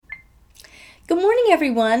Good morning,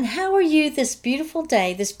 everyone. How are you this beautiful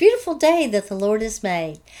day that the Lord has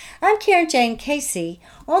made? I'm Karen Jane Casey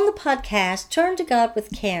on the podcast Turn to God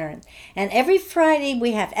with Karen, and every Friday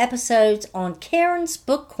we have episodes on Karen's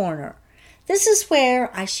Book Corner. This is where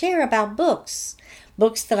I share about books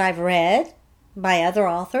that I've read by other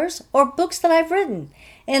authors or books that I've written.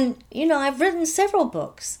 And, I've written several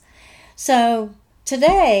books. So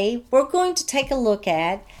today we're going to take a look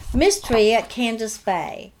at Mystery at Candace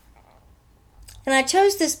Bay. And I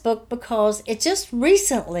chose this book because it just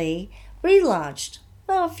recently relaunched,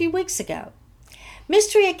 a few weeks ago.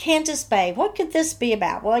 Mystery at Candace Bay. What could this be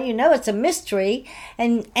about? Well, it's a mystery,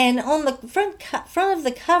 and on the front of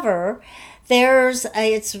the cover,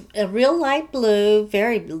 it's a real light blue,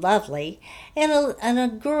 very lovely, and a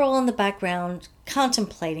girl in the background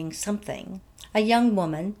contemplating something, a young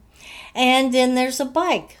woman, and then there's a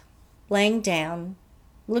bike laying down.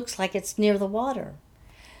 Looks like it's near the water.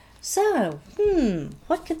 So,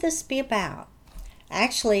 what could this be about?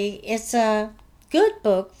 Actually, it's a good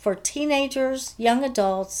book for teenagers, young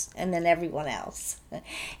adults, and then everyone else.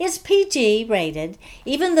 It's PG rated,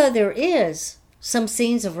 even though there is some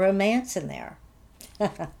scenes of romance in there.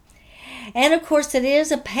 And of course, it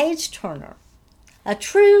is a page turner, a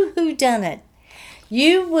true whodunit.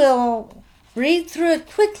 You will read through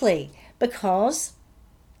it quickly because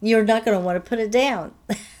you're not going to want to put it down.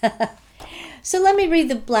 So let me read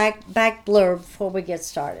the back blurb before we get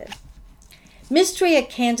started. Mystery at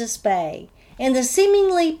Candace Bay. In the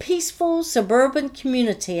seemingly peaceful suburban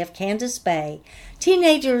community of Candace Bay,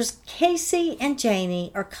 teenagers Casey and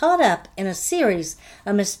Janie are caught up in a series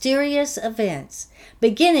of mysterious events,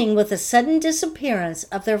 beginning with the sudden disappearance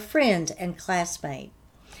of their friend and classmate.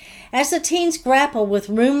 As the teens grapple with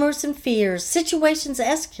rumors and fears, situations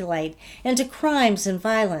escalate into crimes and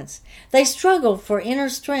violence. They struggle for inner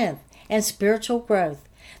strength and spiritual growth.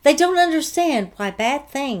 They don't understand why bad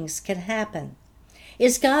things can happen.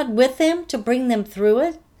 Is God with them to bring them through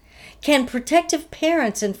it? Can protective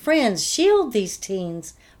parents and friends shield these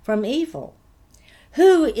teens from evil?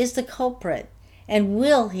 Who is the culprit, and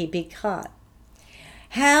will he be caught?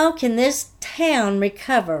 How can this town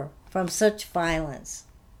recover from such violence?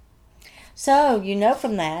 So,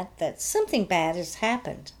 from that something bad has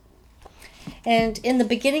happened. And in the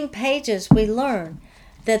beginning pages, we learn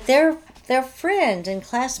that their friend and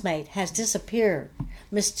classmate has disappeared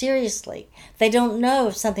mysteriously. They don't know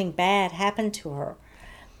if something bad happened to her.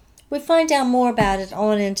 We find out more about it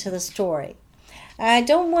on into the story. I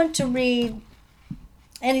don't want to read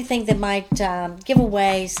anything that might give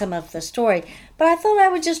away some of the story, but I thought I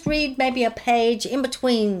would just read maybe a page in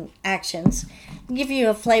between actions, give you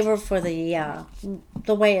a flavor for the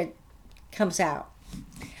way it comes out.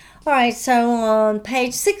 All right, so on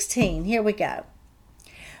page 16, here we go.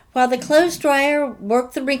 While the clothes dryer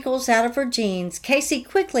worked the wrinkles out of her jeans, Casey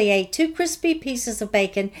quickly ate 2 crispy pieces of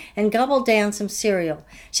bacon and gobbled down some cereal.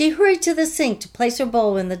 She hurried to the sink to place her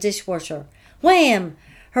bowl in the dishwasher. Wham!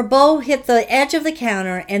 Her bowl hit the edge of the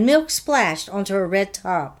counter and milk splashed onto her red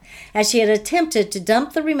top as she had attempted to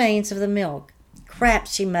dump the remains of the milk. Crap,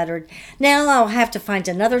 she muttered. Now I'll have to find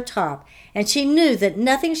another top. And she knew that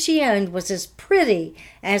nothing she owned was as pretty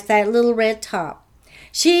as that little red top.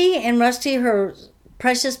 She and Rusty, her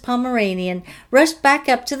precious Pomeranian, rushed back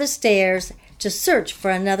up to the stairs to search for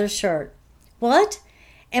another shirt. What?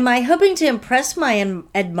 Am I hoping to impress my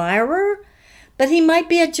admirer? But he might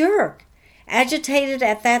be a jerk. Agitated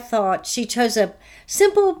at that thought, she chose a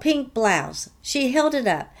simple pink blouse. She held it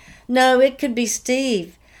up. No, it could be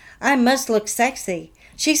Steve. I must look sexy.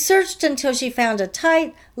 She searched until she found a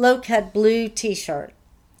tight, low-cut blue t-shirt.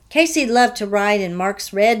 Casey loved to ride in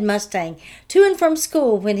Mark's red Mustang to and from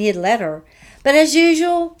school when he had let her. But as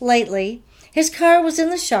usual, lately, his car was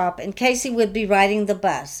in the shop and Casey would be riding the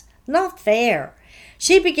bus. Not fair.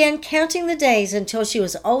 She began counting the days until she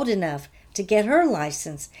was old enough to get her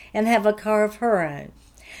license and have a car of her own.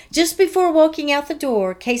 Just before walking out the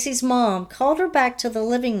door, Casey's mom called her back to the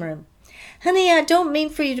living room. Honey, I don't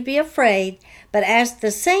mean for you to be afraid, but at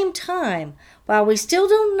the same time, while we still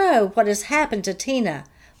don't know what has happened to Tina,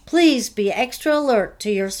 please be extra alert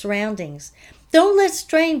to your surroundings. Don't let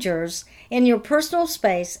strangers in your personal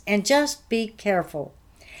space and just be careful.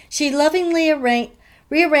 She lovingly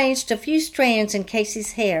rearranged a few strands in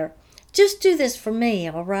Casey's hair. Just do this for me,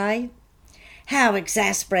 all right? How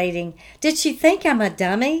exasperating. Did she think I'm a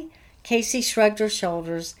dummy? Casey shrugged her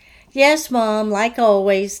shoulders. Yes, Mom, like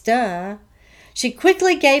always, duh. She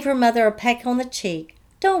quickly gave her mother a peck on the cheek.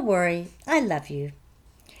 Don't worry, I love you.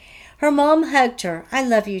 Her mom hugged her. I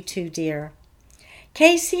love you too, dear.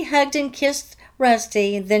 Casey hugged and kissed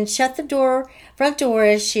Rusty, then shut the front door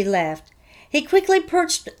as she left. He quickly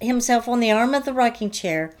perched himself on the arm of the rocking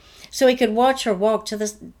chair so he could watch her walk to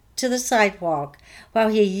the sidewalk while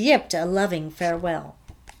he yipped a loving farewell.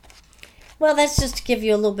 Well, that's just to give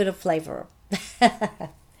you a little bit of flavor.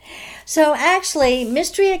 So actually,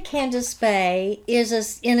 Mystery at Candace Bay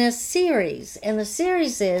is in a series, and the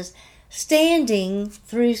series is Standing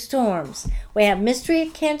Through Storms. We have Mystery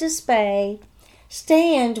at Candace Bay,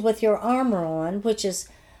 Stand with Your Armor On, which is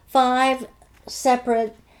 5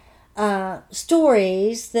 separate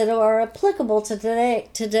stories that are applicable to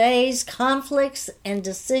today's conflicts and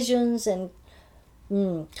decisions and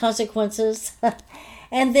consequences.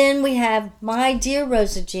 And then we have My Dear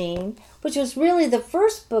Rosa Jean, which was really the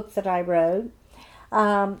first book that I wrote,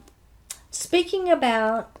 speaking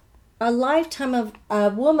about a lifetime of a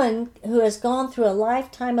woman who has gone through a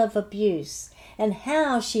lifetime of abuse and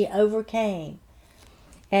how she overcame.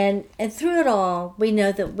 And through it all, we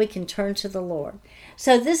know that we can turn to the Lord.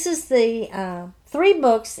 So this is the 3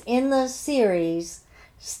 books in the series,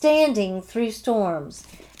 Standing Through Storms.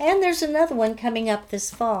 And there's another one coming up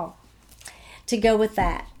this fall to go with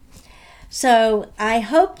that. So I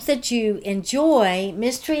hope that you enjoy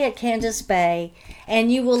Mystery at Candace Bay, and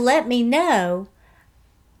you will let me know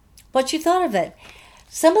what you thought of it.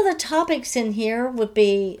 Some of the topics in here would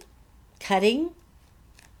be cutting,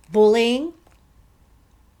 bullying,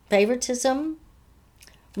 favoritism,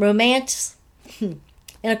 romance, and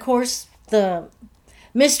of course the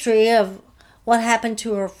mystery of what happened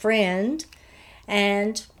to her friend,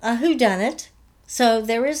 and a whodunit. So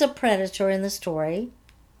there is a predator in the story.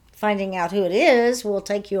 Finding out who it is will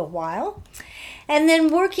take you a while. And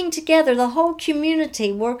then working together, the whole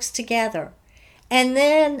community works together. And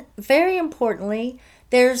then, very importantly,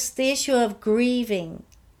 there's the issue of grieving.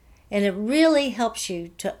 And it really helps you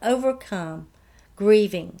to overcome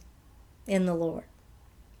grieving in the Lord.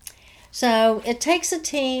 So it takes a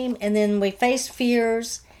team, and then we face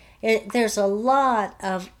fears. There's a lot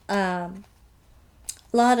of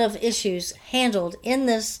issues handled in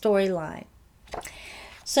this storyline.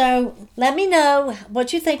 So let me know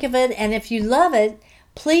what you think of it, and if you love it,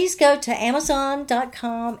 please go to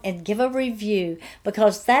Amazon.com and give a review,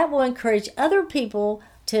 because that will encourage other people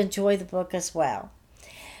to enjoy the book as well.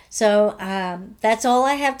 So that's all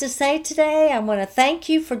I have to say today. I want to thank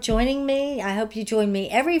you for joining me. I hope you join me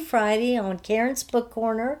every Friday on Karen's Book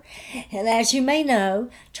Corner. And as you may know,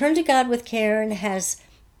 Turn to God with Karen has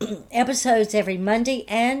episodes every Monday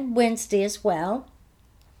and Wednesday as well.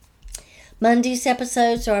 Monday's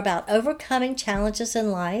episodes are about overcoming challenges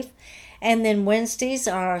in life. And then Wednesdays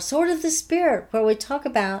are sort of the spirit, where we talk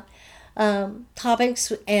about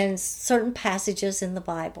topics and certain passages in the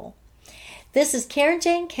Bible. This is Karen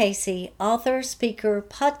Jane Casey, author, speaker,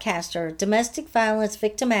 podcaster, domestic violence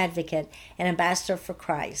victim advocate, and ambassador for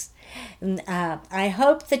Christ. And, I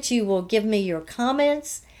hope that you will give me your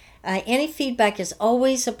comments. Any feedback is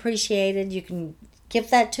always appreciated. You can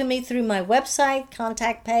give that to me through my website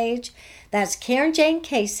contact page. That's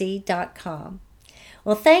KarenJaneCasey.com.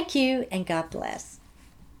 Well, thank you, and God bless.